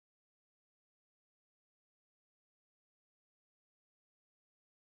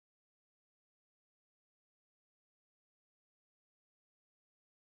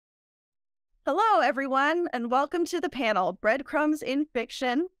Hello, everyone, and welcome to the panel, Breadcrumbs in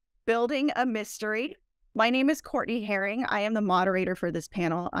Fiction, Building a Mystery. My name is Courtney Herring. I am the moderator for this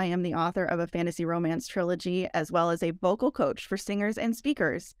panel. I am the author of a fantasy romance trilogy, as well as a vocal coach for singers and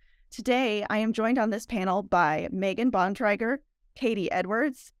speakers. Today, I am joined on this panel by Megan Bontrager, Katie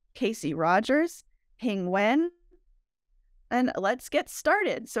Edwards, Kasey Rogers, Hien Nguyen, and let's get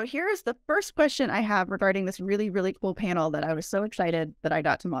started. So here is the first question I have regarding this really, really cool panel that I was so excited that I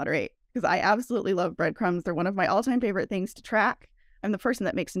got to moderate, because I absolutely love breadcrumbs. They're one of my all-time favorite things to track. I'm the person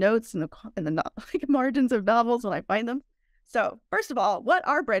that makes notes in the margins of novels when I find them. So first of all, what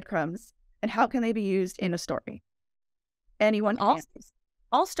are breadcrumbs and how can they be used in a story? Anyone?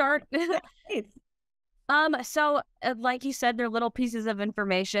 I'll start. Like you said, they're little pieces of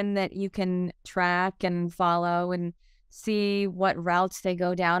information that you can track and follow and see what routes they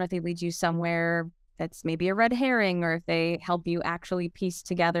go down, if they lead you somewhere that's maybe a red herring, or if they help you actually piece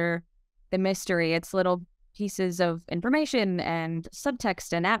together the mystery. It's little pieces of information and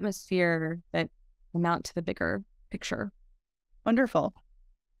subtext and atmosphere that amount to the bigger picture. Wonderful.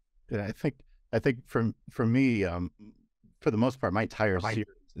 Yeah, I think for me, for the most part, my entire series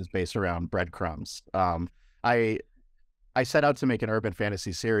is based around breadcrumbs. I set out to make an urban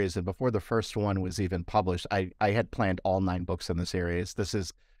fantasy series, and before the first one was even published, I had planned all 9 books in the series. This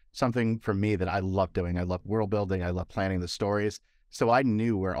is something for me that I love doing. I love world building. I love planning the stories. So I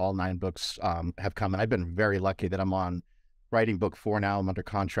knew where all 9 books have come, and I've been very lucky that I'm on writing book 4 now. I'm under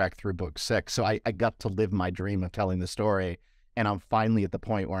contract through book 6. So I got to live my dream of telling the story, and I'm finally at the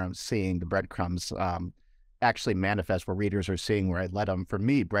point where I'm seeing the breadcrumbs actually manifest, where readers are seeing where I led them. For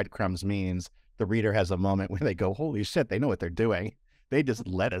me, breadcrumbs means the reader has a moment where they go, holy shit, they know what they're doing. They just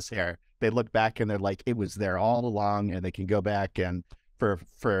led us here. They look back and they're like, it was there all along, and they can go back. And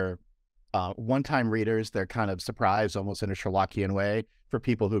for one-time readers, they're kind of surprised, almost in a Sherlockian way. For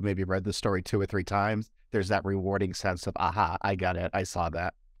people who maybe read the story 2 or 3 times, there's that rewarding sense of, aha, I got it. I saw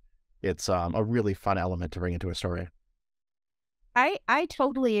that. It's a really fun element to bring into a story. I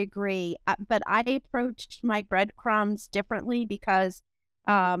totally agree, but I approached my breadcrumbs differently because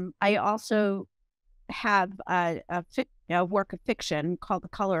I also have a work of fiction called The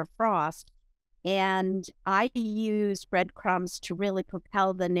Color of Frost, and I use breadcrumbs to really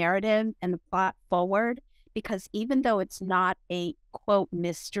propel the narrative and the plot forward, because even though it's not a, quote,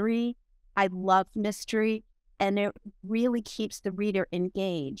 mystery, I love mystery, and it really keeps the reader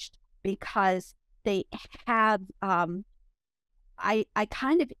engaged because they have I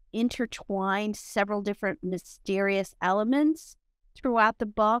kind of intertwined several different mysterious elements throughout the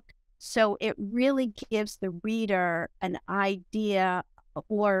book. So it really gives the reader an idea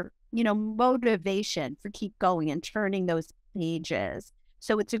or, motivation for keep going and turning those pages.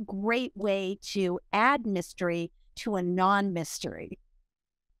 So it's a great way to add mystery to a non-mystery.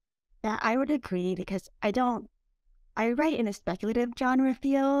 Yeah, I would agree because I write in a speculative genre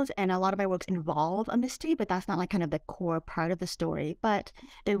field, and a lot of my works involve a mystery, but that's not like kind of the core part of the story. But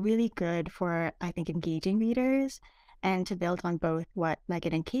they're really good for, I think, engaging readers. And to build on both what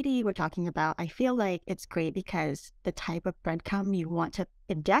Megan and Katie were talking about, I feel like it's great because the type of breadcrumb you want to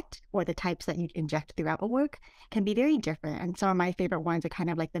inject, or the types that you inject throughout a work, can be very different. And some of my favorite ones are kind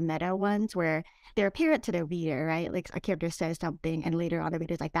of like the meta ones, where they're apparent to the reader, right? Like a character says something and later on the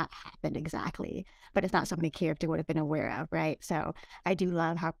reader's like, that happened exactly. But it's not something the character would have been aware of, right? So I do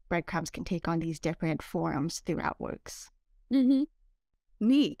love how breadcrumbs can take on these different forms throughout works. Mm-hmm.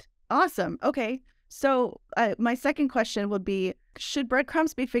 Neat. Awesome. Okay. So my second question would be, should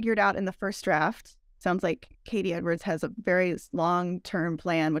breadcrumbs be figured out in the first draft? Sounds like Katie Edwards has a very long-term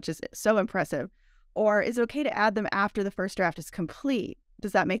plan, which is so impressive. Or is it okay to add them after the first draft is complete?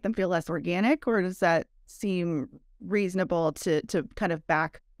 Does that make them feel less organic, or does that seem reasonable to kind of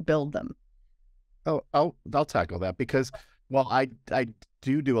back build them? Oh, I'll tackle that because, well, I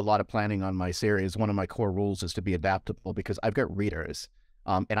do a lot of planning on my series. One of my core rules is to be adaptable because I've got readers.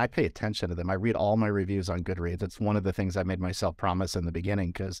 And I pay attention to them. I read all my reviews on Goodreads. It's one of the things I made myself promise in the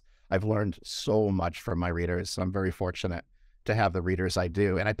beginning because I've learned so much from my readers. I'm very fortunate to have the readers I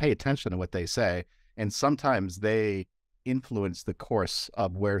do. And I pay attention to what they say. And sometimes they influence the course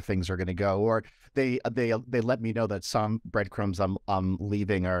of where things are going to go, or they let me know that some breadcrumbs I'm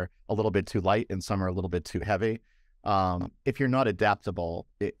leaving are a little bit too light and some are a little bit too heavy. If you're not adaptable,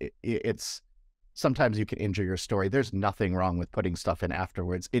 it's sometimes you can injure your story. There's nothing wrong with putting stuff in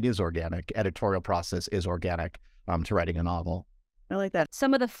afterwards. It is organic. Editorial process is organic to writing a novel. I like that.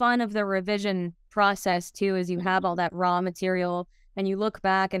 Some of the fun of the revision process, too, is you have all that raw material and you look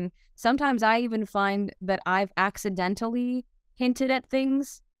back, and sometimes I even find that I've accidentally hinted at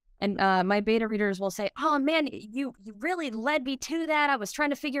things And my beta readers will say, oh man, you really led me to that. I was trying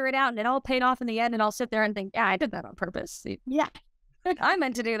to figure it out and it all paid off in the end. And I'll sit there and think, yeah, I did that on purpose. Yeah. I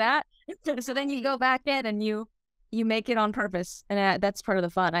meant to do that. So then you go back in and you make it on purpose. And that's part of the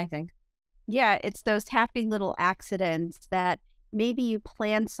fun, I think. Yeah, it's those happy little accidents that maybe you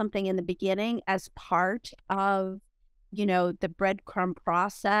planned something in the beginning as part of, you know, the breadcrumb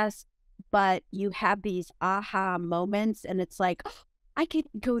process, but you have these aha moments and it's like, oh, I could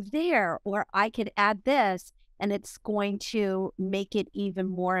go there or I could add this, and it's going to make it even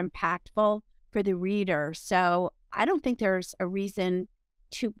more impactful for the reader. So I don't think there's a reason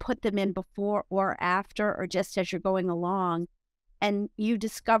to put them in before or after or just as you're going along. And you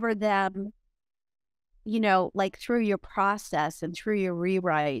discover them, you know, like through your process and through your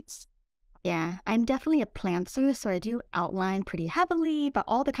rewrites. Yeah, I'm definitely a plantser, so I do outline pretty heavily, but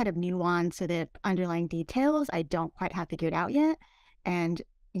all the kind of nuance or the underlying details, I don't quite have figured out yet. And,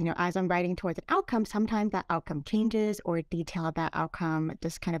 you know, as I'm writing towards an outcome, sometimes that outcome changes or detail of that outcome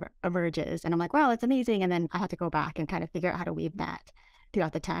just kind of emerges. And I'm like, wow, it's amazing. And then I have to go back and kind of figure out how to weave that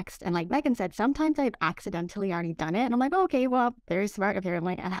throughout the text. And like Megan said, sometimes I've accidentally already done it. And I'm like, oh, okay, well, very smart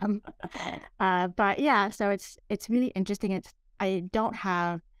apparently. But yeah, so it's really interesting. I don't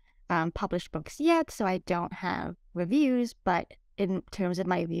have published books yet, so I don't have reviews, but in terms of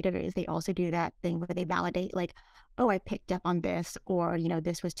my readers, they also do that thing where they validate like, oh, I picked up on this, or, you know,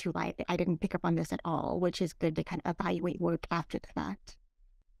 this was too light. I didn't pick up on this at all, which is good to kind of evaluate work after the fact.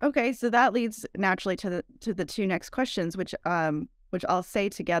 Okay, so that leads naturally to the two next questions, which I'll say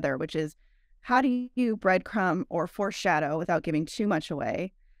together, which is, how do you breadcrumb or foreshadow without giving too much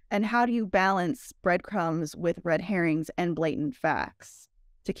away? And how do you balance breadcrumbs with red herrings and blatant facts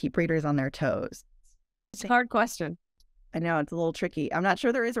to keep readers on their toes? It's a hard question. I know it's a little tricky. I'm not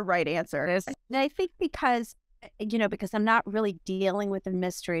sure there is a right answer. And I think because, you know, because I'm not really dealing with the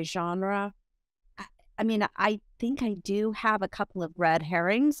mystery genre, I mean, I think I do have a couple of red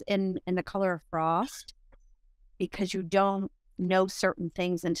herrings in The Color of Frost, because you don't know certain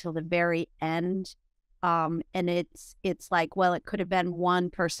things until the very end. And it's like, well, it could have been one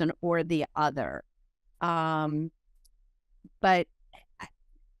person or the other. But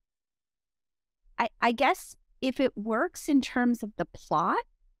I guess if it works in terms of the plot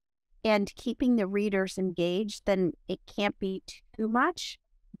and keeping the readers engaged, then it can't be too much.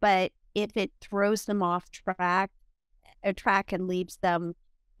 But if it throws them off track and leaves them,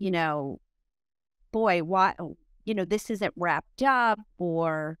 you know, boy, why, you know, this isn't wrapped up,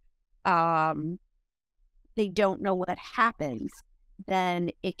 or they don't know what happens,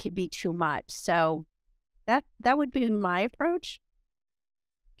 then it could be too much. So that would be my approach.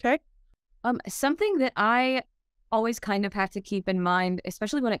 Okay. Something that I always kind of have to keep in mind,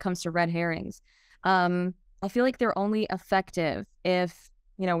 especially when it comes to red herrings, I feel like they're only effective if,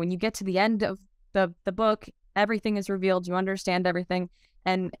 you know, when you get to the end of the book, everything is revealed, you understand everything,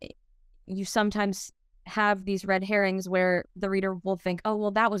 and you sometimes have these red herrings where the reader will think, oh,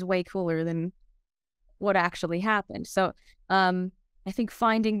 well, that was way cooler than what actually happened. So I think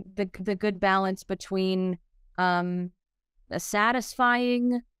finding the good balance between a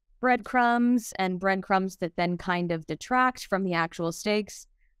satisfying breadcrumbs and breadcrumbs that then kind of detract from the actual stakes.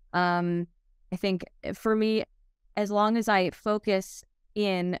 I think for me, as long as I focus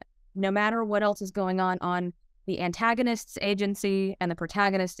in, no matter what else is going on the antagonist's agency and the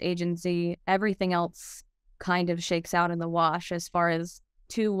protagonist's agency, everything else kind of shakes out in the wash as far as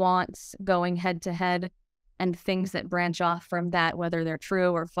two wants going head to head and things that branch off from that, whether they're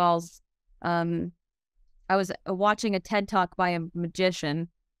true or false. I was watching a TED Talk by a magician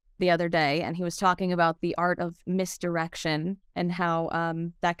the other day, and he was talking about the art of misdirection and how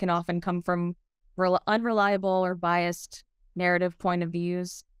that can often come from unreliable or biased narrative point of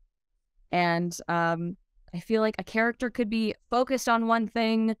views. And I feel like a character could be focused on one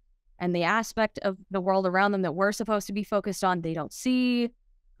thing, and the aspect of the world around them that we're supposed to be focused on, they don't see.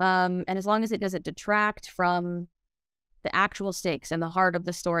 And as long as it doesn't detract from the actual stakes and the heart of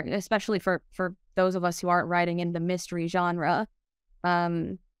the story, especially for those of us who aren't writing in the mystery genre,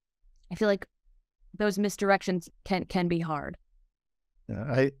 I feel like those misdirections can be hard.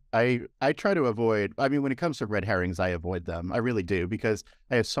 I try to avoid, I mean, when it comes to red herrings, I avoid them. I really do, because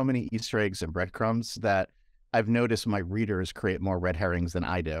I have so many Easter eggs and breadcrumbs that I've noticed my readers create more red herrings than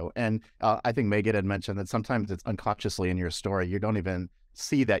I do. And I think Megan had mentioned that sometimes it's unconsciously in your story. You don't even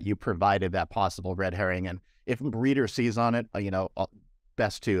see that you provided that possible red herring. And if a reader sees on it, you know,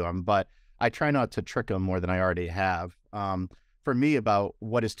 best to them. But I try not to trick them more than I already have. For me, about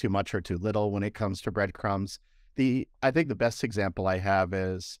what is too much or too little when it comes to breadcrumbs, I think the best example I have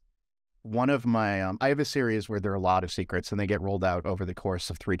is one of my I have a series where there are a lot of secrets and they get rolled out over the course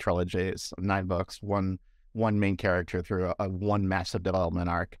of 3 trilogies, 9 books, one main character through a one massive development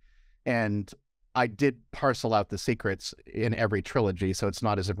arc. And I did parcel out the secrets in every trilogy, so it's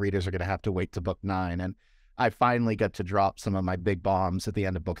not as if readers are going to have to wait to book 9. And I finally got to drop some of my big bombs at the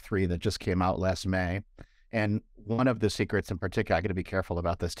end of book 3 that just came out last May. And one of the secrets in particular, I got to be careful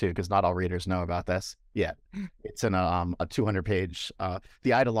about this too, because not all readers know about this yet. It's in a 200-page, The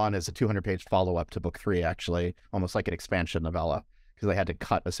Eidolon is a 200-page follow-up to book 3, actually, almost like an expansion novella, because I had to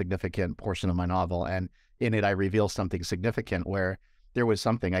cut a significant portion of my novel. And in it, I reveal something significant where there was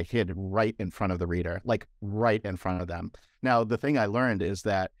something I hid right in front of the reader, like right in front of them. Now, the thing I learned is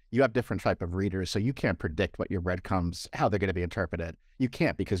that you have different type of readers, so you can't predict what your breadcrumbs, how they're going to be interpreted. You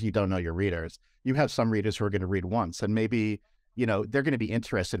can't, because you don't know your readers. You have some readers who are going to read once, and maybe, you know, they're going to be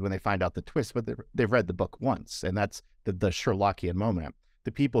interested when they find out the twist, but they've read the book once, and that's the Sherlockian moment.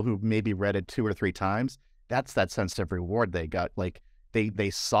 The people who maybe read it 2 or 3 times, that's that sense of reward they got. Like they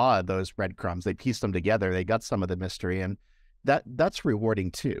saw those breadcrumbs, they pieced them together, they got some of the mystery, and that's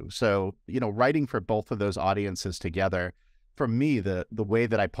rewarding too. So, you know, writing for both of those audiences together, for me, the way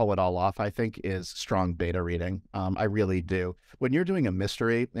that I pull it all off, I think, is strong beta reading. I really do. When you're doing a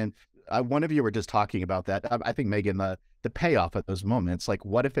mystery, and one of you were just talking about that, I think, Megan, the payoff at those moments, like,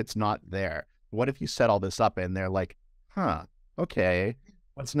 what if it's not there? What if you set all this up and they're like, huh, okay,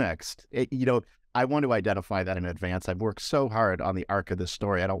 what's next? You know, I want to identify that in advance. I've worked so hard on the arc of this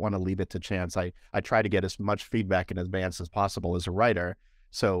story. I don't want to leave it to chance. I try to get as much feedback in advance as possible as a writer.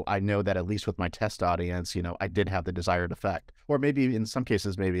 So I know that at least with my test audience, you know, I did have the desired effect, or maybe in some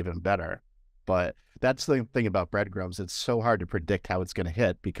cases, maybe even better. But that's the thing about Breadcrumbs. It's so hard to predict how it's going to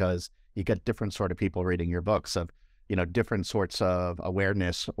hit, because you get different sort of people reading your books, of, you know, different sorts of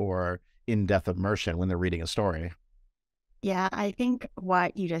awareness or in-depth immersion when they're reading a story. Yeah, I think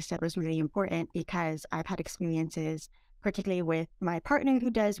what you just said was really important, because I've had experiences, particularly with my partner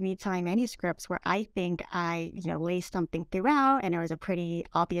who does read-time manuscripts, where I think I, laced something throughout and it was a pretty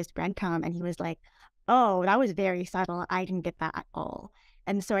obvious breadcrumb. And he was like, oh, that was very subtle. I didn't get that at all.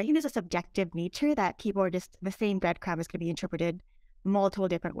 And so I think there's a subjective nature that people are just, the same breadcrumb is going to be interpreted multiple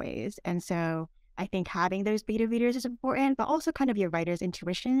different ways. And so I think having those beta readers is important, but also kind of your writer's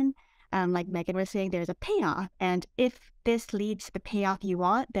intuition. Like Megan was saying, there's a payoff. And if this leads to the payoff you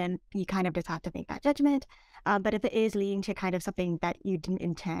want, then you kind of just have to make that judgment. But if it is leading to kind of something that you didn't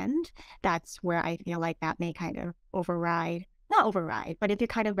intend, that's where I feel like that may kind of not override, but if you're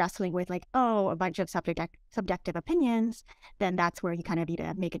kind of wrestling with like, oh, a bunch of subjective opinions, then that's where you kind of need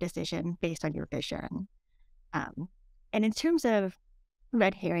to make a decision based on your vision. And in terms of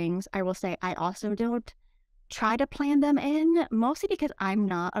red herrings, I will say I also don't try to plan them in, mostly because I'm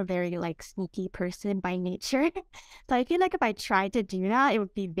not a very sneaky person by nature. So I feel like if I tried to do that, it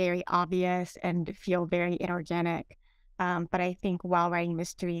would be very obvious and feel very inorganic. But I think while writing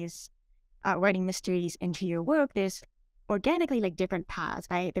mysteries into your work, there's organically different paths,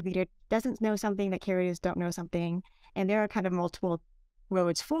 right? The reader doesn't know something, the characters don't know something, and there are kind of multiple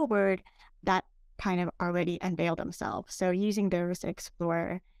roads forward that kind of already unveil themselves. So using those to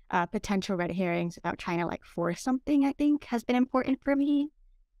explore potential red herrings without trying to force something, I think has been important for me.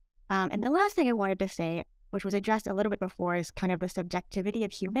 And the last thing I wanted to say, which was addressed a little bit before, is kind of the subjectivity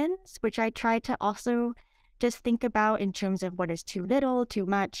of humans, which I try to also just think about in terms of what is too little, too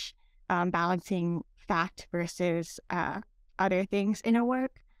much, balancing fact versus other things in a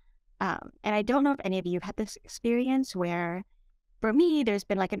work. And I don't know if any of you have had this experience where, for me, there's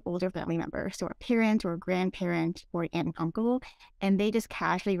been an older family member, so a parent or a grandparent or an aunt and uncle, and they just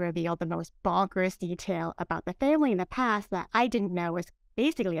casually revealed the most bonkers detail about the family in the past that I didn't know was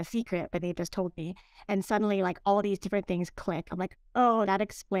basically a secret, but they just told me. And suddenly, all these different things click. I'm like, oh, that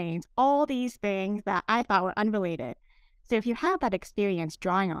explains all these things that I thought were unrelated. So if you have that experience,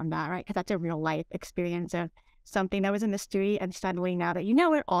 drawing on that, right, because that's a real life experience of something that was a mystery, and suddenly now that you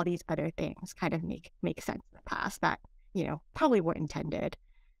know it, all these other things kind of make sense in the past that probably weren't intended.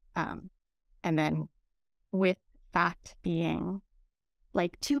 And then with fact being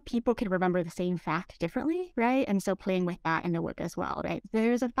two people can remember the same fact differently, right? And so playing with that in the work as well, right?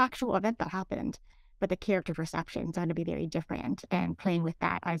 There's a factual event that happened, but the character perception is going to be very different, and playing with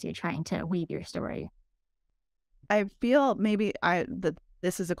that as you're trying to weave your story. I feel maybe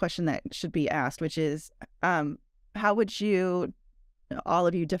this is a question that should be asked, which is, how would you, all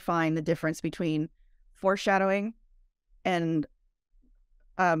of you, define the difference between foreshadowing and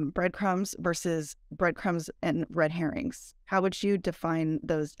breadcrumbs versus breadcrumbs and red herrings? How would you define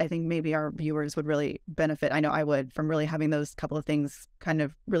those? I think maybe our viewers would really benefit. I know I would, from really having those couple of things kind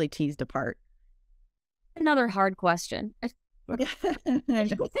of really teased apart. Another hard question.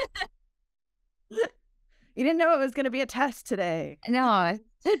 You didn't know it was going to be a test today. No.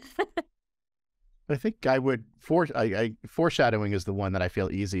 I think I would foreshadowing is the one that I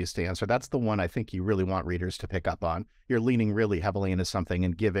feel easiest to answer. That's the one I think you really want readers to pick up on. You're leaning really heavily into something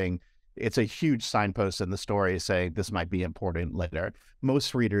and it's a huge signpost in the story saying this might be important later.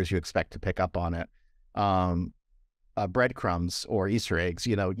 Most readers you expect to pick up on it. Breadcrumbs or Easter eggs,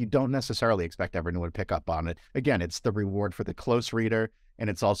 you don't necessarily expect everyone to pick up on it. Again, it's the reward for the close reader, and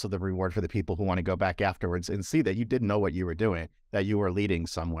it's also the reward for the people who want to go back afterwards and see that you didn't know what you were doing, that you were leading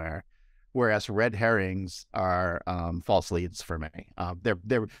somewhere. Whereas red herrings are false leads for me.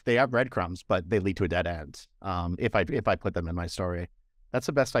 They have breadcrumbs, but they lead to a dead end. If I put them in my story, that's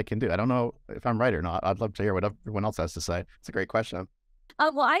the best I can do. I don't know if I'm right or not. I'd love to hear what everyone else has to say. It's a great question.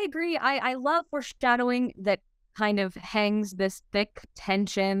 Well, I agree. I love foreshadowing that kind of hangs this thick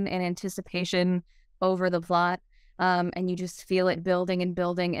tension and anticipation over the plot, and you just feel it building and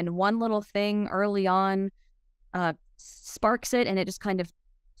building. And one little thing early on sparks it, and it just kind of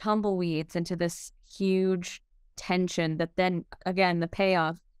tumbleweeds into this huge tension that then again the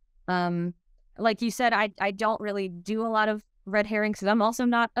payoff, like you said, I don't really do a lot of red herrings because I'm also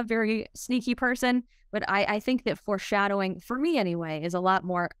not a very sneaky person, but I think that foreshadowing, for me anyway, is a lot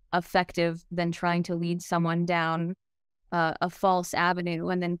more effective than trying to lead someone down a false avenue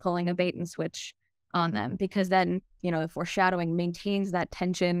and then pulling a bait and switch on them, because then foreshadowing maintains that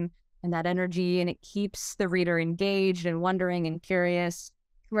tension and that energy, and it keeps the reader engaged and wondering and curious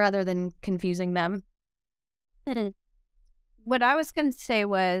rather than confusing them. What I was going to say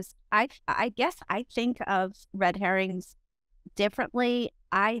was, I guess I think of red herrings differently.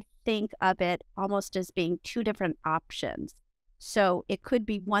 I think of it almost as being two different options. So it could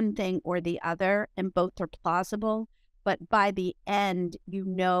be one thing or the other, and both are plausible. But by the end, you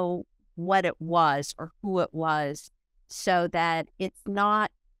know what it was or who it was, so that it's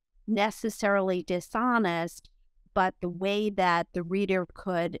not necessarily dishonest, but the way that the reader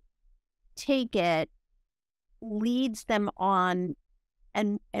could take it leads them on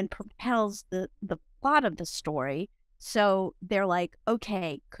and propels the plot of the story. So they're like,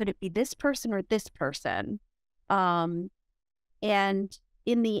 okay, could it be this person or this person? And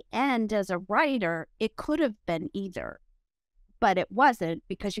in the end, as a writer, it could have been either, but it wasn't,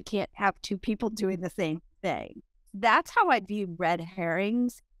 because you can't have two people doing the same thing. That's how I view red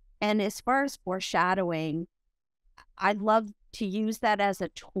herrings. And as far as foreshadowing, I love to use that as a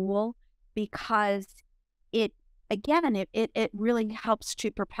tool, because it really helps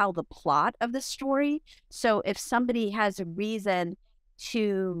to propel the plot of the story. So if somebody has a reason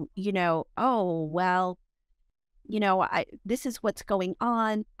to, oh, well, this is what's going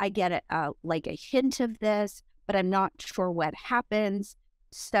on. I get like a hint of this, but I'm not sure what happens.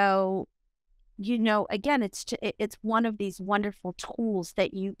 So, again, it's one of these wonderful tools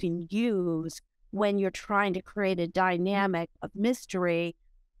that you can use when you're trying to create a dynamic of mystery,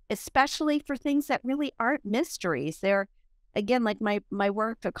 especially for things that really aren't mysteries. They're, again, like my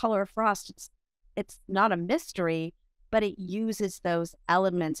work, The Color of Frost, it's not a mystery, but it uses those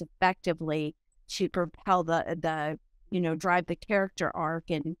elements effectively to propel the drive the character arc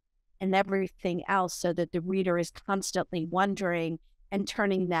and everything else, so that the reader is constantly wondering and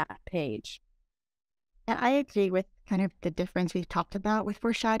turning that page. And I agree with kind of the difference we've talked about with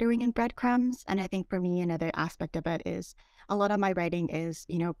foreshadowing and breadcrumbs. And I think for me, another aspect of it is a lot of my writing is,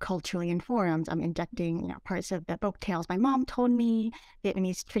 culturally informed. I'm injecting, parts of the folk tales my mom told me,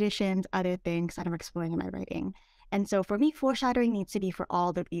 Vietnamese traditions, other things that I'm exploring in my writing. And so for me, foreshadowing needs to be for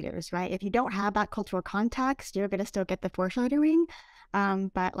all the readers, right? If you don't have that cultural context, you're going to still get the foreshadowing.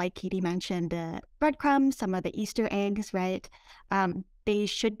 But like Katie mentioned, the breadcrumbs, some of the Easter eggs, right? They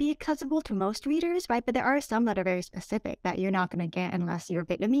should be accessible to most readers, right? But there are some that are very specific that you're not going to get unless you're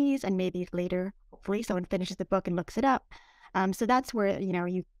Vietnamese, and maybe later, hopefully, someone finishes the book and looks it up. So that's where,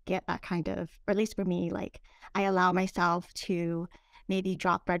 you get that kind of, or at least for me, like I allow myself to maybe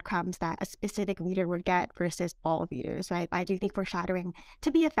drop breadcrumbs that a specific reader would get versus all readers, right? I do think foreshadowing,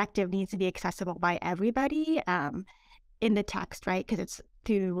 to be effective, needs to be accessible by everybody in the text, right? Because it's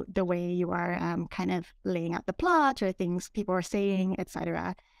through the way you are kind of laying out the plot or things people are saying,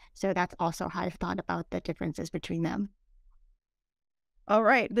 etc. So that's also how I've thought about the differences between them. All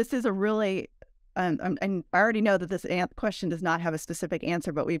right. This is a really, and I already know that this question does not have a specific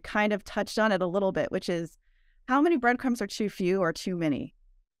answer, but we've kind of touched on it a little bit, which is, how many breadcrumbs are too few or too many?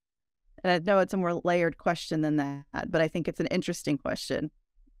 And I know it's a more layered question than that, but I think it's an interesting question.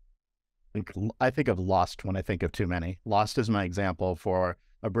 I think of Lost when I think of too many. Lost is my example for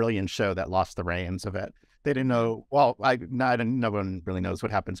a brilliant show that lost the reins of it. They didn't know, well, no one really knows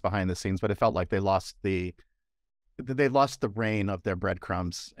what happens behind the scenes, but it felt like they lost the they lost the reign of their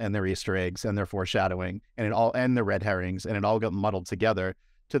breadcrumbs and their Easter eggs and their foreshadowing and their red herrings, and it all got muddled together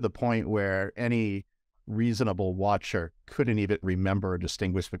to the point where any reasonable watcher couldn't even remember or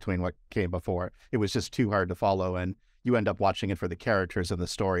distinguish between what came before. It was just too hard to follow, and you end up watching it for the characters and the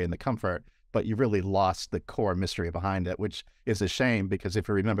story and the comfort, but you really lost the core mystery behind it, which is a shame, because if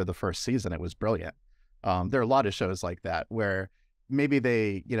you remember the first season, it was brilliant. There are a lot of shows like that where maybe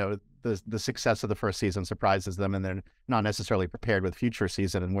they, the success of the first season surprises them, and they're not necessarily prepared with future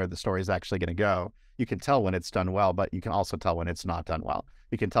season and where the story is actually going to go. You can tell when it's done well, but you can also tell when it's not done well.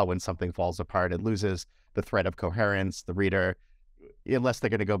 You can tell when something falls apart. It loses the thread of coherence. The reader, unless they're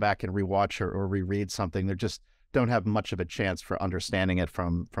going to go back and rewatch or reread something, they just don't have much of a chance for understanding it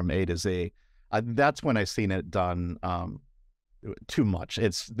from A to Z. That's when I've seen it done too much.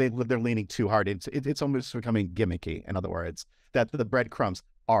 They're leaning too hard into it. It's almost becoming gimmicky. In other words, that the breadcrumbs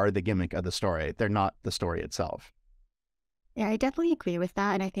are the gimmick of the story. They're not the story itself. Yeah, I definitely agree with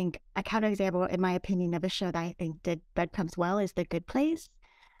that. And I think a counterexample, in my opinion, of a show that I think did breadcrumbs well is The Good Place,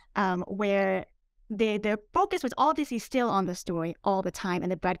 where their focus was obviously still on the story all the time,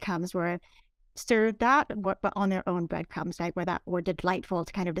 and the breadcrumbs were served that, but on their own breadcrumbs, right? Where that were delightful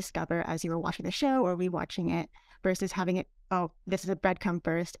to kind of discover as you were watching the show or rewatching it, versus having it, oh, this is a breadcrumb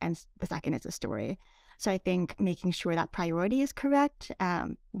first, and the second is the story. So I think making sure that priority is correct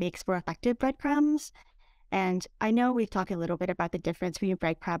makes for effective breadcrumbs. And I know we've talked a little bit about the difference between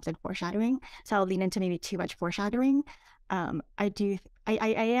breadcrumbs and foreshadowing, so I'll lean into maybe too much foreshadowing. I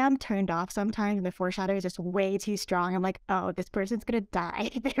am turned off sometimes when the foreshadow is just way too strong. I'm like, oh, this person's going to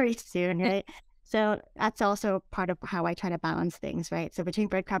die very soon, right? So that's also part of how I try to balance things, right? So between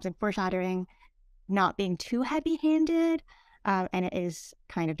breadcrumbs and foreshadowing, not being too heavy-handed, and it is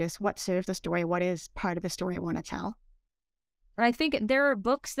kind of just what serves the story, what is part of the story I want to tell. And I think there are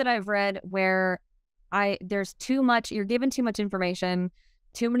books that I've read where there's too much, you're given too much information,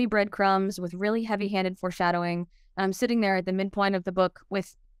 too many breadcrumbs with really heavy-handed foreshadowing. I'm sitting there at the midpoint of the book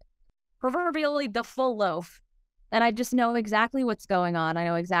with proverbially the full loaf, and I just know exactly what's going on. I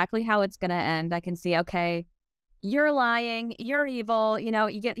know exactly how it's going to end. I can see, okay, you're lying, you're evil, you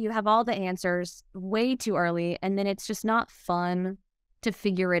have all the answers way too early, and then it's just not fun to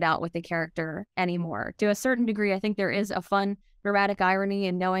figure it out with the character anymore. To a certain degree, I think there is a fun dramatic irony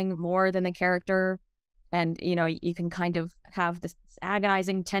in knowing more than the character. And, you can kind of have this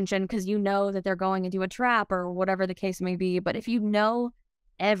agonizing tension because you know that they're going into a trap or whatever the case may be. But if you know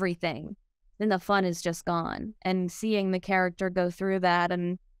everything, then the fun is just gone. And seeing the character go through that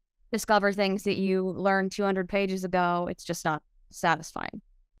and discover things that you learned 200 pages ago, it's just not satisfying.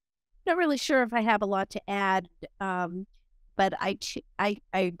 Not really sure if I have a lot to add, but I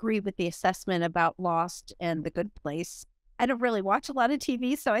agree with the assessment about Lost and The Good Place. I don't really watch a lot of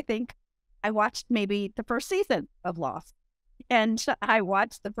TV, so I think I watched maybe the first season of Lost, and I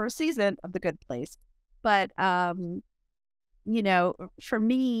watched the first season of The Good Place. But, for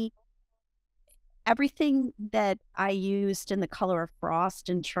me, everything that I used in The Color of Frost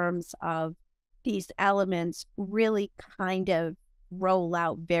in terms of these elements really kind of roll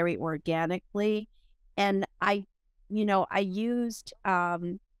out very organically. And I used,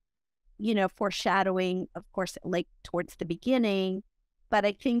 foreshadowing, of course, like towards the beginning, but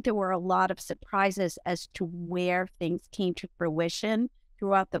I think there were a lot of surprises as to where things came to fruition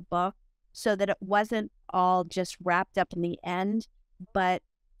throughout the book, so that it wasn't all just wrapped up in the end, but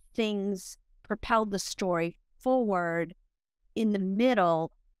things propelled the story forward in the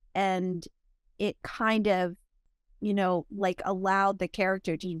middle, and it kind of, allowed the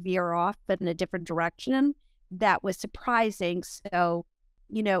character to veer off in a different direction that was surprising. So,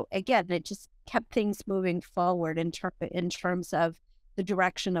 again, it just kept things moving forward in terms of the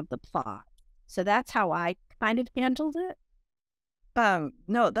direction of the plot. So that's how I kind of handled it.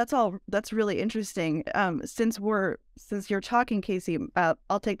 No, that's really interesting. Since you're talking, Kasey,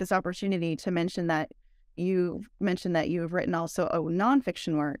 I'll take this opportunity to mention that you mentioned that you have written also a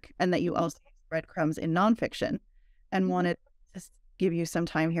nonfiction work, and that you also use breadcrumbs in nonfiction, and wanted to give you some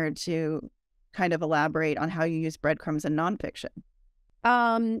time here to kind of elaborate on how you use breadcrumbs in nonfiction.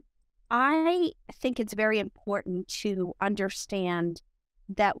 I think it's very important to understand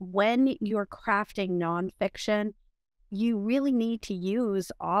that when you're crafting nonfiction, you really need to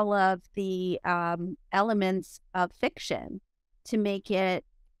use all of the elements of fiction to make it,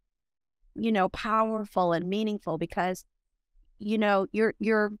 powerful and meaningful, because,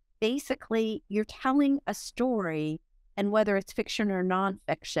 you're basically, you're telling a story, and whether it's fiction or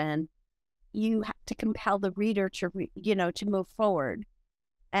nonfiction, you have to compel the reader to, to move forward.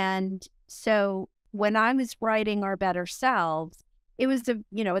 And so when I was writing Our Better Selves, it was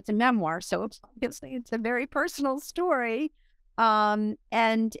it's a memoir, so obviously it's a very personal story. And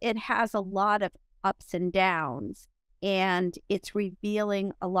it has a lot of ups and downs, and it's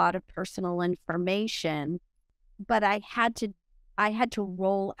revealing a lot of personal information. But I had to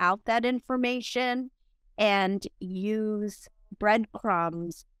roll out that information and use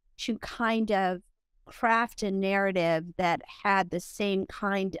breadcrumbs to kind of craft a narrative that had the same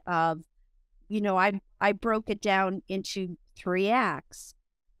kind of, I broke it down into 3 acts,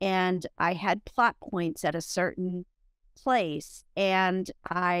 and I had plot points at a certain place, and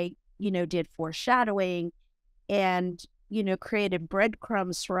I, did foreshadowing and, created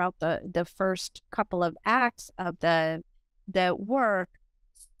breadcrumbs throughout the first couple of acts of the work.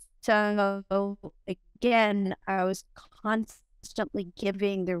 So again, I was constantly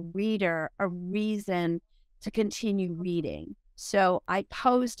giving the reader a reason to continue reading. So I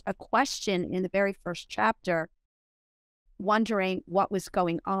posed a question in the very first chapter, wondering what was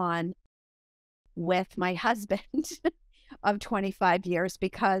going on with my husband of 25 years,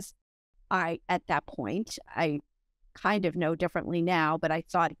 because at that point, I kind of know differently now, but I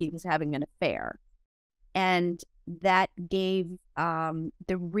thought he was having an affair. And that gave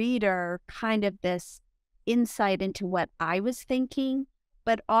the reader kind of this insight into what I was thinking,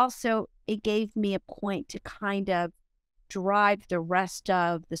 but also it gave me a point to kind of drive the rest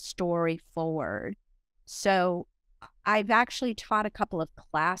of the story forward. So I've actually taught a couple of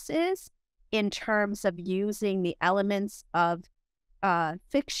classes in terms of using the elements of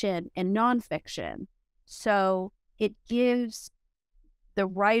fiction and nonfiction. So it gives the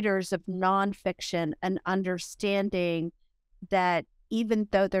writers of nonfiction an understanding that even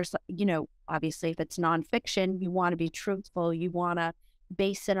though there's, obviously if it's nonfiction, you want to be truthful, you want to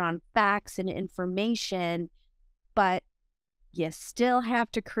base it on facts and information, but you still have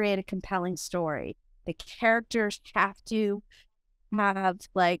to create a compelling story. The characters have to have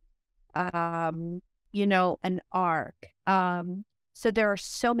an arc. So there are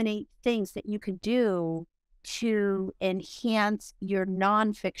so many things that you can do to enhance your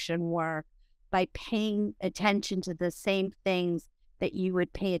nonfiction work by paying attention to the same things that you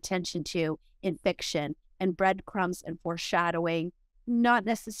would pay attention to in fiction. And breadcrumbs and foreshadowing, not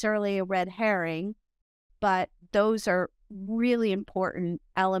necessarily a red herring, but those are really important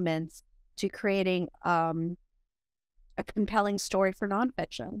elements to creating a compelling story for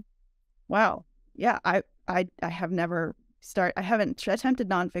nonfiction. Wow. Yeah, I have never I haven't attempted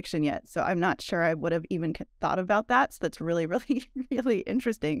nonfiction yet, so I'm not sure I would have even thought about that. So that's really, really, really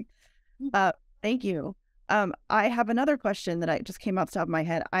interesting. Thank you. I have another question that I just came off the top of my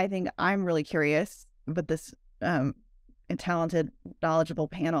head. I think I'm really curious, but this talented, knowledgeable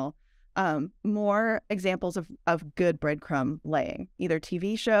panel, more examples of good breadcrumb laying, either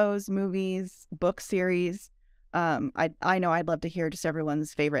TV shows, movies, book series. I know I'd love to hear just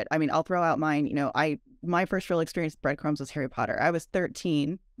everyone's favorite. I mean, I'll throw out mine. My first real experience with breadcrumbs was Harry Potter. I was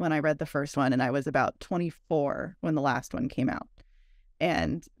 13 when I read the first one, and I was about 24 when the last one came out.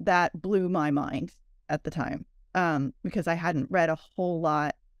 And that blew my mind at the time, because I hadn't read a whole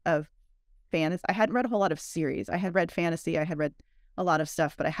lot of fantasy. I hadn't read a whole lot of series. I had read fantasy. I had read a lot of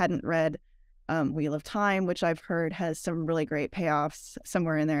stuff, but I hadn't read Wheel of Time, which I've heard has some really great payoffs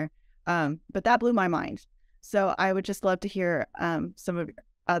somewhere in there. But that blew my mind. So I would just love to hear some of your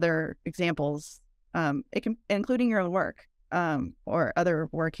other examples, including your own work, or other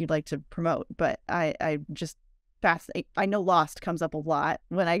work you'd like to promote. But I just fascinate. I know Lost comes up a lot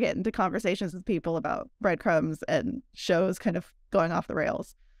when I get into conversations with people about breadcrumbs and shows kind of going off the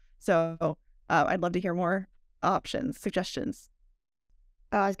rails. So I'd love to hear more options, suggestions.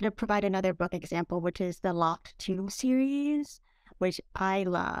 I was going to provide another book example, which is the Locked Tomb series, which I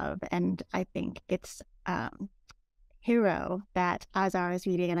love. And I think it's hero that as I was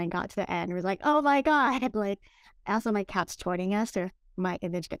reading and I got to the end, was like, oh my God. Like, also my cat's joining us, or my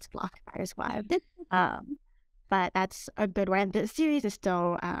image gets blocked by his wife. But that's a good one. The series is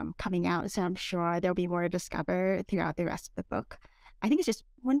still coming out, so I'm sure there'll be more to discover throughout the rest of the book. I think it's just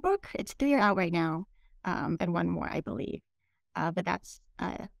one book. It's 3 out right now, and one more, I believe. But that's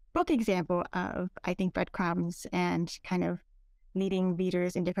a book example of, I think, breadcrumbs and kind of leading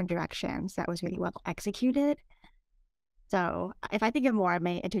readers in different directions that was really well executed. So if I think of more, I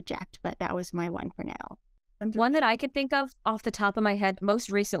may interject, but that was my one for now. One that I could think of off the top of my head,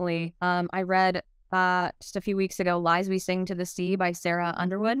 most recently, I read just a few weeks ago, Lies We Sing to the Sea by Sarah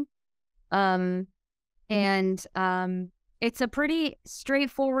Underwood. And it's a pretty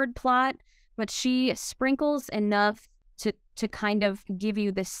straightforward plot, but she sprinkles enough to kind of give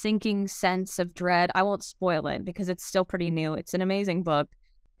you this sinking sense of dread. I won't spoil it because it's still pretty new. It's an amazing book.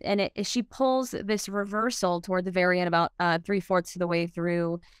 she pulls this reversal toward the very end, about 3/4 of the way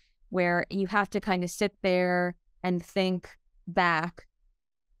through, where you have to kind of sit there and think back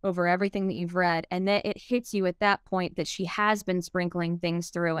over everything that you've read. And then it hits you at that point that she has been sprinkling things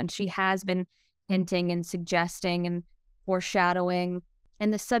through, and she has been hinting and suggesting and foreshadowing.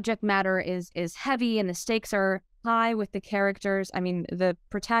 And the subject matter is heavy, and the stakes are high with the characters. I mean, the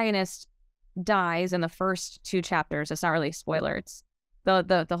protagonist dies in the first 2 chapters. It's not really a spoiler. It's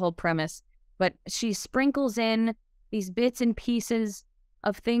the whole premise. But she sprinkles in these bits and pieces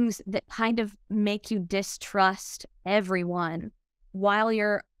of things that kind of make you distrust everyone while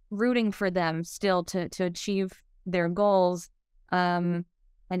you're rooting for them still to achieve their goals. And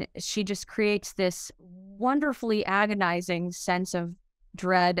she just creates this wonderfully agonizing sense of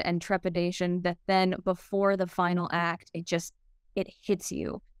dread and trepidation that then before the final act, it hits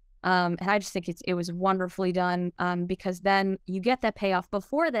you. And I just think it was wonderfully done, because then you get that payoff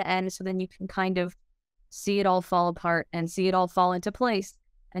before the end, so then you can kind of see it all fall apart and see it all fall into place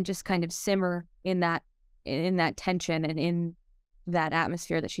and just kind of simmer in that tension and in that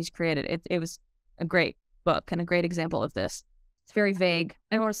atmosphere that she's created. It was a great book and a great example of this. It's very vague.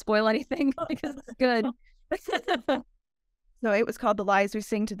 I don't want to spoil anything because it's good. So it was called The Lies We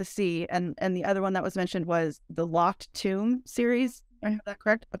Sing to the Sea, and the other one that was mentioned was the Locked Tomb series. I have that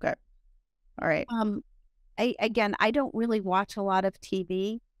correct? Okay. All right. I don't really watch a lot of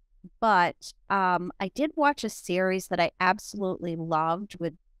TV, but I did watch a series that I absolutely loved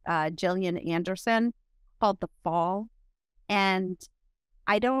with Gillian Anderson called The Fall. And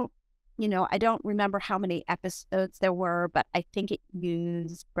I don't remember how many episodes there were, but I think it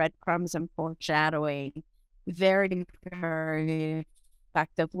used breadcrumbs and foreshadowing very, very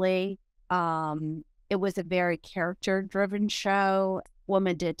effectively. It was a very character-driven show,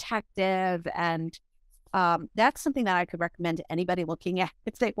 woman detective, and that's something that I could recommend to anybody looking at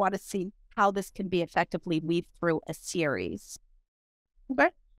if they want to see how this can be effectively weaved through a series.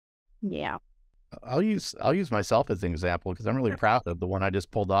 Okay. Yeah. I'll use myself as an example because I'm really proud of the one I just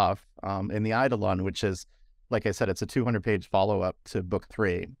pulled off in the Eidolon, which is, like I said, it's a 200-page follow-up to book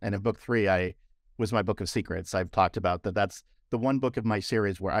 3. And in book 3, was my book of secrets. I've talked about that. That's the one book of my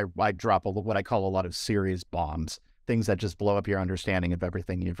series where I drop what I call a lot of series bombs, things that just blow up your understanding of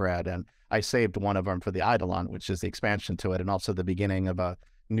everything you've read. And I saved one of them for the Eidolon, which is the expansion to it, and also the beginning of a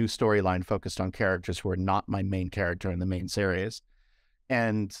new storyline focused on characters who are not my main character in the main series.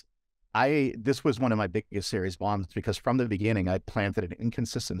 And this was one of my biggest series bombs because from the beginning, I planted an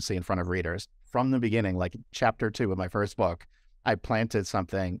inconsistency in front of readers. From the beginning, like chapter 2 of my first book, I planted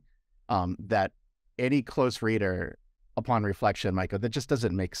something that any close reader, upon reflection, might go, that just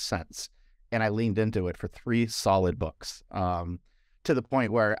doesn't make sense. And I leaned into it for 3 solid books, to the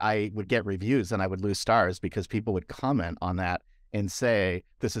point where I would get reviews and I would lose stars because people would comment on that and say,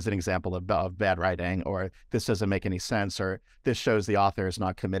 this is an example of bad writing, or this doesn't make any sense, or this shows the author is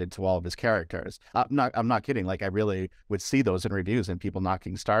not committed to all of his characters. I'm not kidding. Like, I really would see those in reviews and people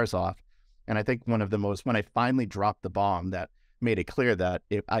knocking stars off. And I think when I finally dropped the bomb that made it clear that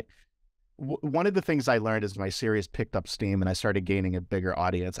one of the things I learned as my series picked up steam and I started gaining a bigger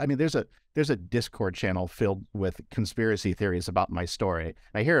audience. I mean, there's a Discord channel filled with conspiracy theories about my story.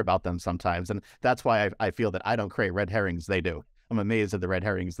 I hear about them sometimes, and that's why I feel that I don't create red herrings. They do. I'm amazed at the red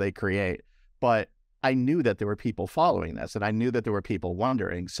herrings they create. But I knew that there were people following this, and I knew that there were people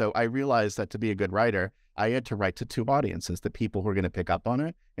wondering. So I realized that to be a good writer, I had to write to 2 audiences, the people who are going to pick up on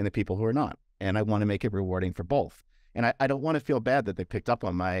it and the people who are not. And I want to make it rewarding for both. And I don't want to feel bad that they picked up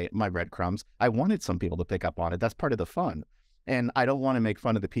on my breadcrumbs. I wanted some people to pick up on it. That's part of the fun. And I don't want to make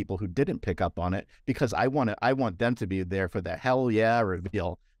fun of the people who didn't pick up on it because I want them to be there for the hell yeah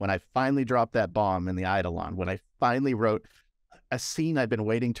reveal when I finally dropped that bomb in the Eidolon, when I finally wrote a scene I've been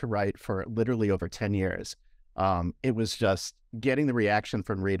waiting to write for literally over 10 years. It was just getting the reaction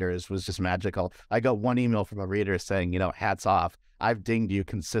from readers was just magical. I got one email from a reader saying, hats off. I've dinged you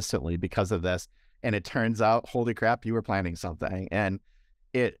consistently because of this. And it turns out, holy crap, you were planning something. And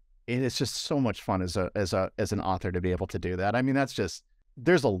it is just so much fun as an author to be able to do that. I mean,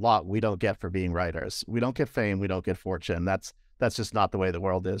 there's a lot we don't get for being writers. We don't get fame. We don't get fortune. That's just not the way the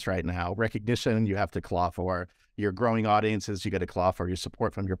world is right now. Recognition, you have to claw for. Your growing audiences, you got to claw for. Your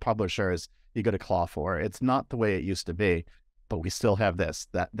support from your publishers, you got to claw for. It's not the way it used to be, but we still have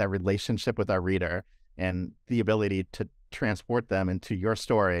that relationship with our reader and the ability to transport them into your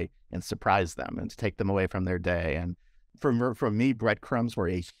story and surprise them and to take them away from their day. And for me, breadcrumbs were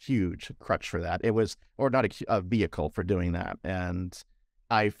a huge crutch for that. It was, or not a vehicle for doing that. And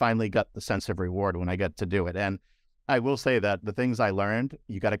I finally got the sense of reward when I got to do it. And I will say that the things I learned,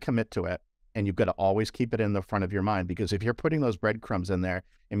 you got to commit to it. And you've got to always keep it in the front of your mind, because if you're putting those breadcrumbs in there,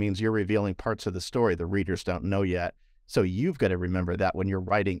 it means you're revealing parts of the story the readers don't know yet. So you've got to remember that when you're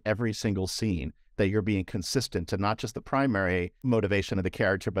writing every single scene, that you're being consistent to not just the primary motivation of the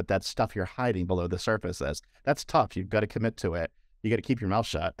character, but that stuff you're hiding below the surface. That's tough. You've got to commit to it. You got to keep your mouth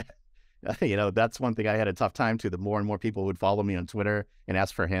shut. That's one thing I had a tough time to. The more and more people would follow me on Twitter and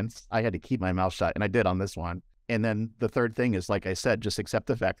ask for hints, I had to keep my mouth shut, and I did on this one. And then the third thing is, like I said, just accept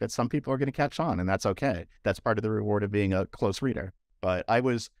the fact that some people are going to catch on, and that's okay. That's part of the reward of being a close reader. But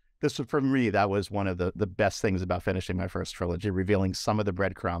for me, that was one of the best things about finishing my first trilogy, revealing some of the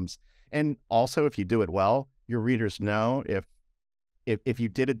breadcrumbs. And also, if you do it well, your readers know if you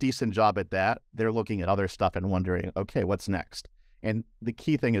did a decent job at that, they're looking at other stuff and wondering, okay, what's next? And the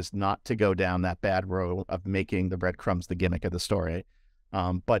key thing is not to go down that bad road of making the breadcrumbs the gimmick of the story.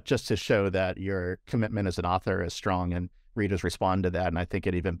 But just to show that your commitment as an author is strong and readers respond to that. And I think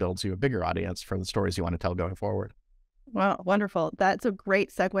it even builds you a bigger audience for the stories you want to tell going forward. Wow, wonderful. That's a great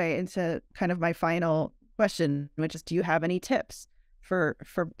segue into kind of my final question, which is, do you have any tips for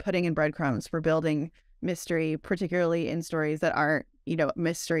putting in breadcrumbs, for building mystery, particularly in stories that aren't,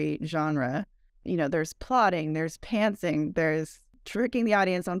 mystery genre? There's plotting, there's pantsing, there's tricking the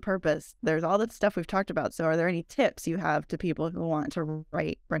audience on purpose. There's all that stuff we've talked about. So are there any tips you have to people who want to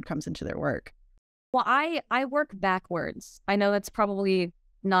write breadcrumbs into their work? Well, I work backwards. I know that's probably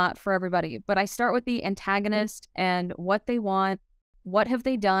not for everybody, but I start with the antagonist and what they want. What have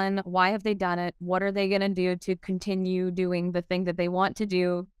they done? Why have they done it? What are they going to do to continue doing the thing that they want to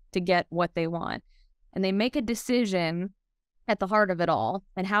do to get what they want? And they make a decision at the heart of it all.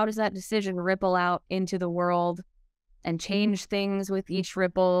 And how does that decision ripple out into the world and change things with each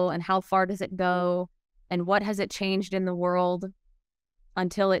ripple? And how far does it go? And what has it changed in the world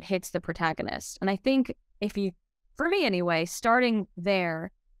until it hits the protagonist? And I think for me anyway, starting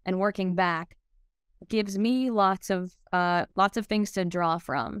there and working back gives me lots of things to draw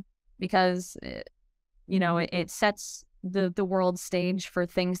from, because it sets the world stage for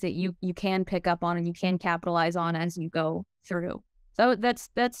things that you can pick up on and you can capitalize on as you go through. So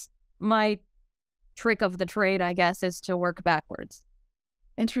that's my trick of the trade, I guess, is to work backwards.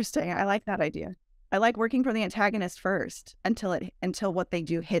 Interesting. I like that idea. I like working for the antagonist first until what they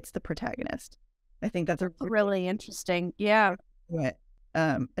do hits the protagonist. I think that's really interesting. Yeah.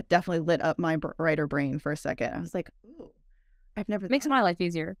 It definitely lit up my writer brain for a second. I was like, ooh, I've never... Makes my life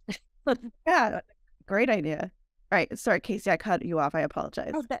easier. Yeah, great idea. All right. Sorry, Kasey, I cut you off. I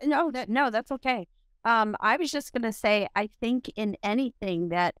apologize. Oh, no, that's okay. I was just going to say, I think in anything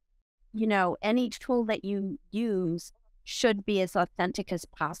that, any tool that you use should be as authentic as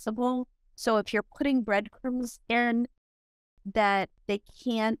possible. So if you're putting breadcrumbs in, that they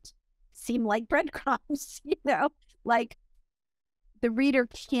can't seem like breadcrumbs, like the reader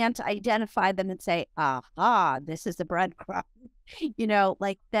can't identify them and say, aha, this is a breadcrumb,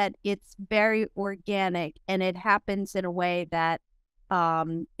 like that. It's very organic and it happens in a way that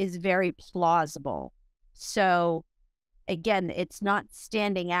is very plausible. So again, it's not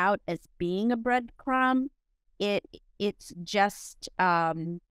standing out as being a breadcrumb. It's just, I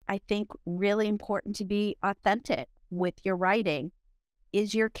think, really important to be authentic with your writing.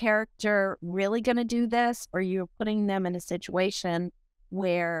 Is your character really going to do this, or you're putting them in a situation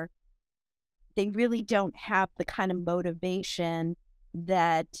where they really don't have the kind of motivation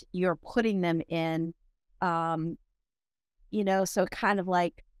that you're putting them in? So kind of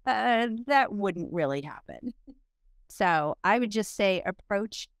like, that wouldn't really happen. So I would just say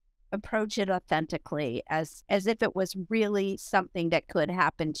approach it authentically as if it was really something that could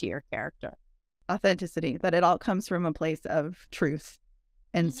happen to your character. Authenticity, that it all comes from a place of truth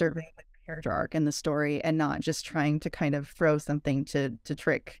and serving the character arc and the story, and not just trying to kind of throw something to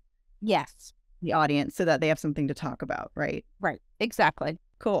trick the audience so that they have something to talk about, right? Right. Exactly.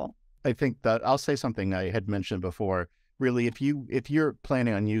 Cool. I think that I'll say something I had mentioned before. Really, if you're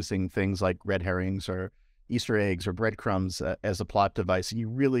planning on using things like red herrings or Easter eggs or breadcrumbs as a plot device, you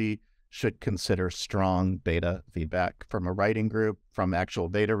really should consider strong beta feedback from a writing group, from actual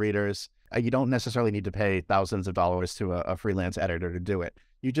beta readers. You don't necessarily need to pay thousands of dollars to a freelance editor to do it.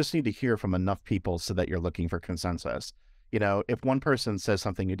 You just need to hear from enough people so that you're looking for consensus. If one person says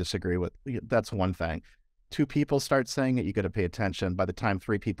something you disagree with, that's one thing. 2 people start saying it, you got to pay attention. By the time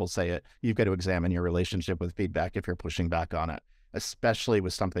 3 people say it, you've got to examine your relationship with feedback if you're pushing back on it, especially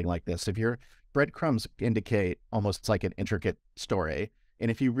with something like this. If your breadcrumbs indicate almost like an intricate story,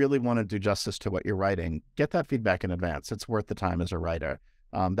 and if you really want to do justice to what you're writing, get that feedback in advance. It's worth the time as a writer.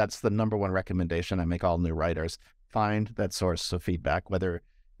 That's the number one recommendation I make all new writers. Find that source of feedback, whether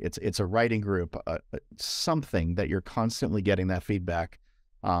it's a writing group, something that you're constantly getting that feedback.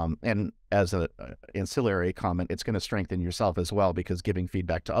 And as a ancillary comment, it's going to strengthen yourself as well, because giving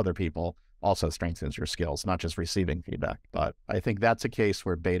feedback to other people also strengthens your skills, not just receiving feedback. But I think that's a case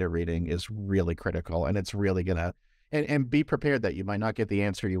where beta reading is really critical, and it's really going to, and be prepared that you might not get the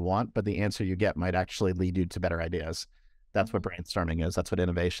answer you want, but the answer you get might actually lead you to better ideas. That's what brainstorming is. That's what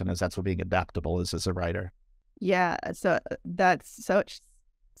innovation is. That's what being adaptable is as a writer. Yeah, so that's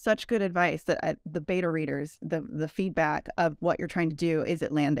such good advice that the beta readers, the feedback of what you're trying to do, is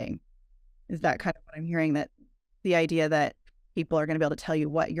it landing? Is that kind of what I'm hearing, that the idea that people are going to be able to tell you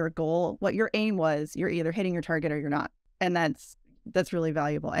what your goal, what your aim was, you're either hitting your target or you're not. And that's really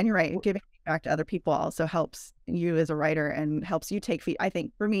valuable. And you're right, giving feedback to other people also helps you as a writer and helps you take I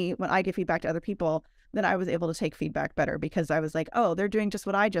think for me, when I give feedback to other people, then I was able to take feedback better, because I was like, oh, they're doing just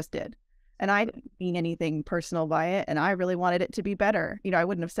what I just did. And I didn't mean anything personal by it. And I really wanted it to be better. You know, I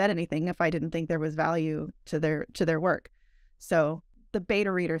wouldn't have said anything if I didn't think there was value to their work. So the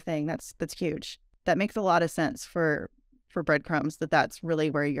beta reader thing, that's huge. That makes a lot of sense for Breadcrumbs, that's really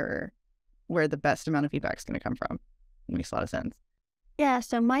where the best amount of feedback is going to come from. It makes a lot of sense. Yeah,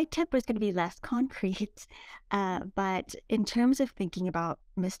 so my tip was going to be less concrete, but in terms of thinking about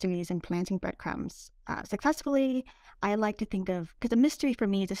mysteries and planting breadcrumbs successfully, I like to think of, because a mystery for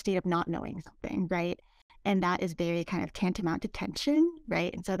me is a state of not knowing something, right? And that is very kind of tantamount to tension,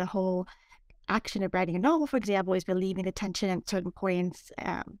 right? And so the whole action of writing a novel, for example, is relieving the tension at certain points,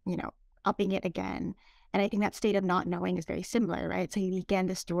 upping it again. And I think that state of not knowing is very similar, right? So you begin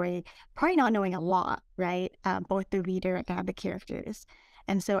the story probably not knowing a lot, right? Both the reader and the characters.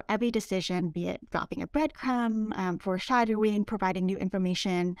 And so every decision, be it dropping a breadcrumb, foreshadowing, providing new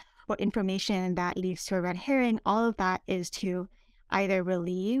information, or information that leads to a red herring, all of that is to either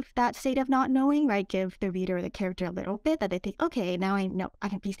relieve that state of not knowing, right? Give the reader or the character a little bit that they think, okay, now I know I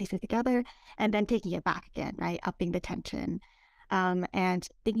can piece these things together, and then taking it back again, right? Upping the tension. And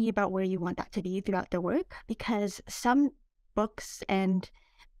thinking about where you want that to be throughout the work, because some books and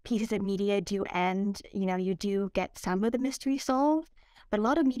pieces of media do end, you do get some of the mystery solved, but a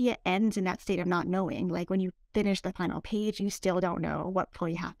lot of media ends in that state of not knowing. Like when you finish the final page, you still don't know what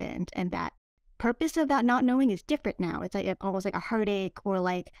fully happened. And that purpose of that not knowing is different now. It's like almost like a heartache or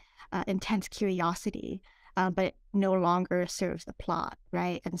like intense curiosity, but it no longer serves the plot,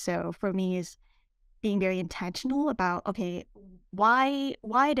 right? And so for me is being very intentional about, okay, why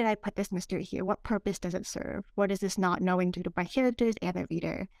did I put this mystery here? What purpose does it serve? What does this not knowing do to my characters and the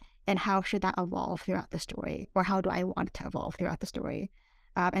reader? And how should that evolve throughout the story? Or how do I want it to evolve throughout the story?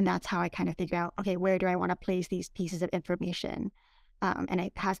 And that's how I kind of figure out, okay, where do I want to place these pieces of information? And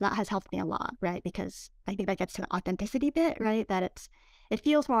that has helped me a lot, right? Because I think that gets to the authenticity bit, right? That it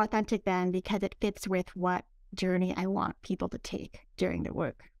feels more authentic then because it fits with what journey I want people to take during the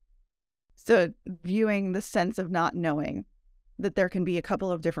work. So viewing the sense of not knowing, that there can be a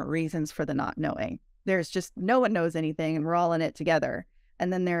couple of different reasons for the not knowing. There's just no one knows anything and we're all in it together.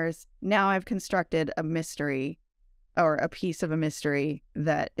 And then there's, now I've constructed a mystery or a piece of a mystery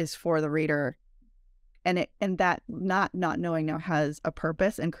that is for the reader. And that not knowing now has a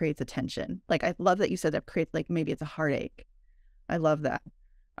purpose and creates a tension. Like, I love that you said that creates, like, maybe it's a heartache. I love that.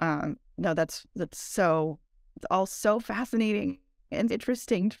 No, that's so, it's all so fascinating and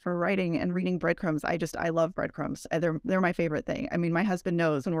interesting for writing and reading Breadcrumbs. I love Breadcrumbs. They're my favorite thing. I mean, my husband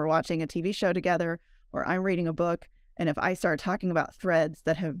knows when we're watching a TV show together or I'm reading a book, and if I start talking about threads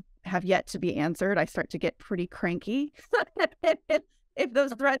that have yet to be answered, I start to get pretty cranky. If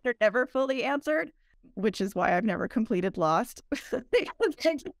those threads are never fully answered, which is why I've never completed Lost. Because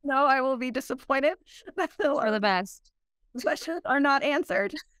I just know I will be disappointed that For the best. questions are not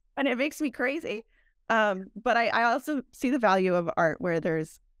answered, and it makes me crazy. But I also see the value of art where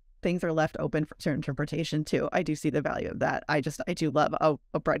there's things are left open for interpretation too. I do see the value of that. I do love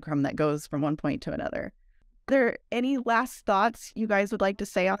a breadcrumb that goes from one point to another. Are there any last thoughts you guys would like to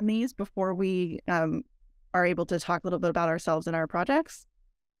say on these before we are able to talk a little bit about ourselves and our projects?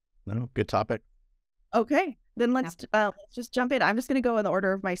 No, good topic. Okay, then let's just jump in. I'm just going to go in the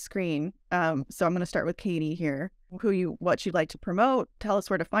order of my screen. So I'm going to start with Katie here. What you'd like to promote? Tell us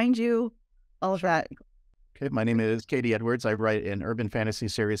where to find you. All of that. Okay, my name is Katie Edwards. I write an urban fantasy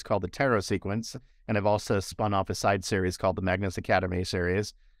series called the Tarot Sequence, and I've also spun off a side series called the Magnus Academy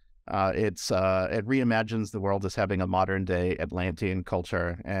series. It reimagines the world as having a modern day Atlantean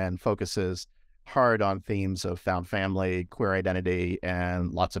culture and focuses hard on themes of found family, queer identity,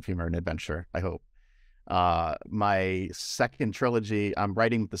 and lots of humor and adventure, I hope. My second trilogy, I'm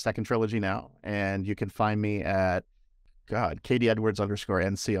writing the second trilogy now, and you can find me at, Katie Edwards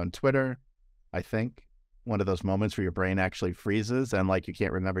 _NC on Twitter. I think one of those moments where your brain actually freezes and like you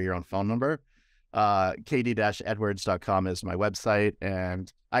can't remember your own phone number. kd-edwards.com is my website,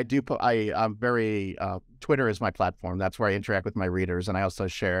 and I'm very Twitter is my platform. That's where I interact with my readers, and I also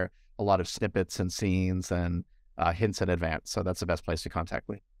share a lot of snippets and scenes and hints in advance. So that's the best place to contact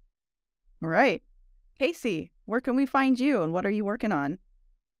me. All right. Kasey, where can we find you and what are you working on?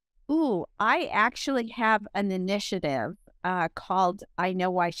 Ooh, I actually have an initiative called I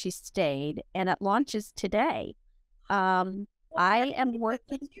Know Why She Stayed, and it launches today. I am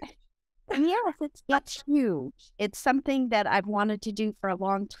working. Yes, it's huge. It's something that I've wanted to do for a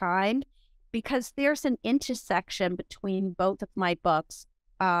long time because there's an intersection between both of my books,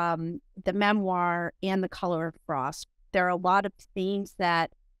 the memoir and The Color of Frost. There are a lot of themes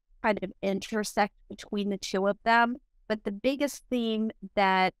that kind of intersect between the two of them, but the biggest theme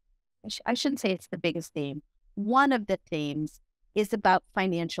that I shouldn't say it's the biggest theme. One of the themes is about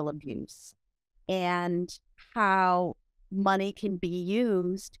financial abuse and how money can be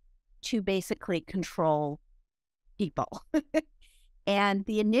used to basically control people. And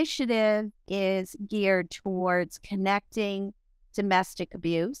the initiative is geared towards connecting domestic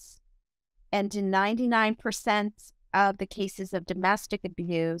abuse. And in 99% of the cases of domestic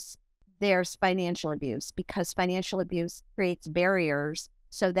abuse, there's financial abuse because financial abuse creates barriers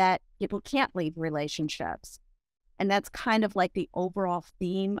so that people can't leave relationships. And that's kind of like the overall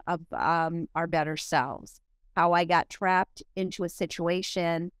theme of Our Better Selves, how I got trapped into a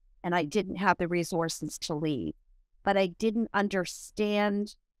situation and I didn't have the resources to leave. But I didn't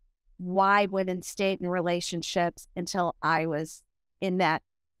understand why women stayed in relationships until I was in that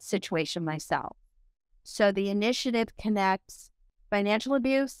situation myself. So the initiative connects financial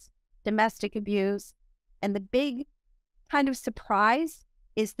abuse, domestic abuse, and the big kind of surprise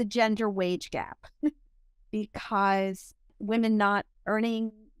is the gender wage gap because women not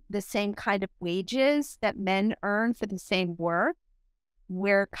earning the same kind of wages that men earn for the same work,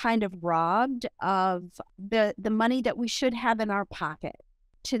 we're kind of robbed of the money that we should have in our pocket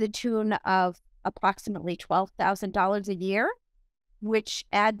to the tune of approximately $12,000 a year, which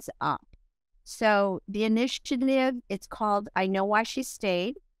adds up. So the initiative, it's called I Know Why She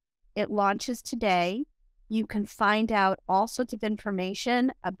Stayed. It launches today. You can find out all sorts of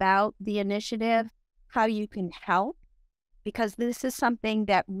information about the initiative, how you can help, because this is something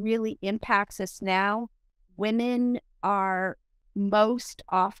that really impacts us now. Women are most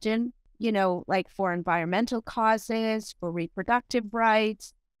often, like for environmental causes, for reproductive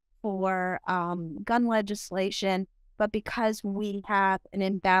rights, for gun legislation, but because we have an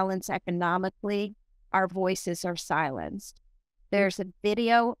imbalance economically, our voices are silenced. There's a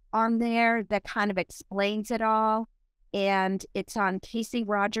video on there that kind of explains it all, and it's on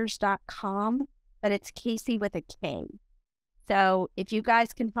KaseyRogers.com, but it's Kasey with a K. So if you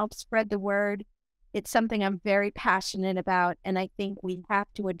guys can help spread the word, it's something I'm very passionate about, and I think we have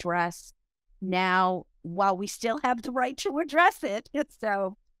to address now while we still have the right to address it.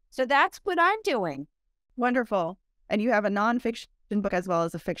 So that's what I'm doing. Wonderful. And you have a nonfiction book as well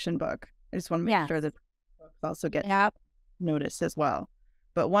as a fiction book. I just want to make sure that books also get noticed as well.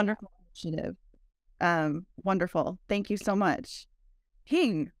 But wonderful initiative. Wonderful. Thank you so much.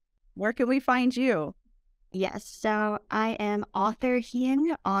 Hien, where can we find you? Yes, so I am author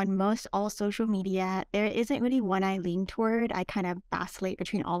Hien on most all social media. There isn't really one I lean toward. I kind of vacillate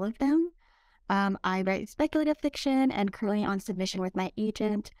between all of them. I write speculative fiction and currently on submission with my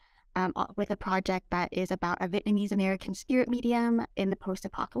agent with a project that is about a Vietnamese American spirit medium in the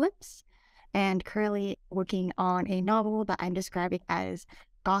post-apocalypse, and currently working on a novel that I'm describing as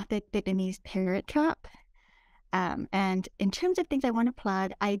Gothic Vietnamese Parent Trap. And in terms of things I want to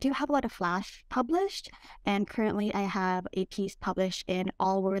plug, I do have a lot of flash published, and currently I have a piece published in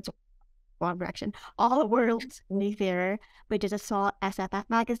All Worlds Wayfarer, which is a small SFF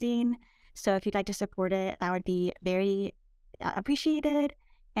magazine. So if you'd like to support it, that would be very appreciated.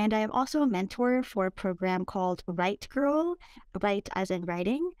 And I am also a mentor for a program called Write Girl, write as in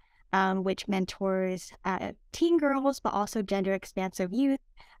writing, which mentors teen girls, but also gender expansive youth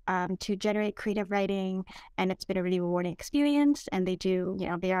to generate creative writing. And it's been a really rewarding experience. And they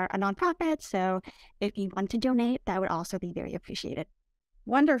are a nonprofit. So if you want to donate, that would also be very appreciated.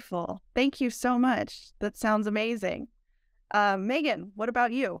 Wonderful. Thank you so much. That sounds amazing. Megan, what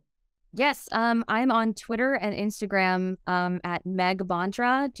about you? Yes, I'm on Twitter and Instagram at Meg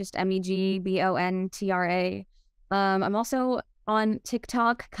Bontra, just MEGBONTRA. I'm also on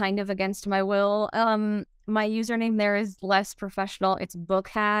TikTok, kind of against my will. My username there is less professional. It's Book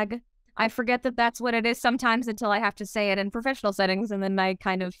Hag. I forget that that's what it is sometimes until I have to say it in professional settings, and then I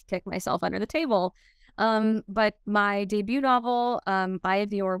kind of kick myself under the table. But my debut novel, Eye of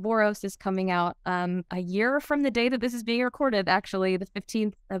the Ouroboros, is coming out a year from the day that this is being recorded, actually, the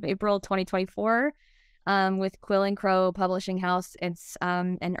 15th of April, 2024, with Quill and Crow Publishing House. It's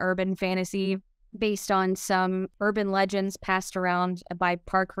an urban fantasy based on some urban legends passed around by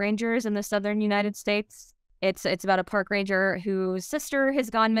park rangers in the southern United States. It's about a park ranger whose sister has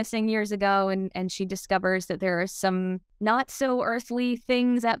gone missing years ago, and she discovers that there are some not so earthly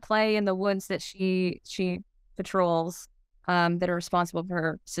things at play in the woods that she patrols that are responsible for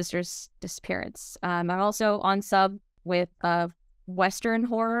her sister's disappearance. I'm also on sub with Western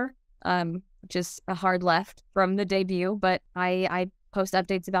horror, which is a hard left from the debut, but I post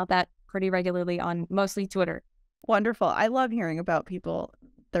updates about that pretty regularly on mostly Twitter. Wonderful. I love hearing about people,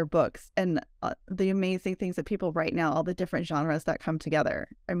 their books, and the amazing things that people write now, all the different genres that come together.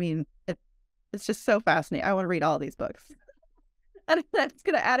 I mean, it's just so fascinating. I want to read all these books. And that's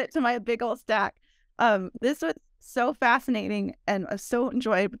going to add it to my big old stack. This was so fascinating, and I so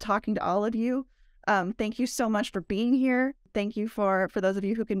enjoyed talking to all of you. Thank you so much for being here. Thank you for those of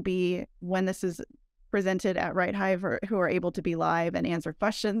you who can be, when this is presented at Right Hive, or who are able to be live and answer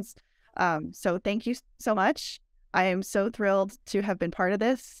questions. So thank you so much. I am so thrilled to have been part of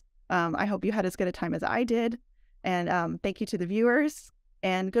this. I hope you had as good a time as I did. And thank you to the viewers,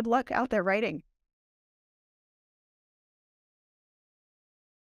 and good luck out there writing.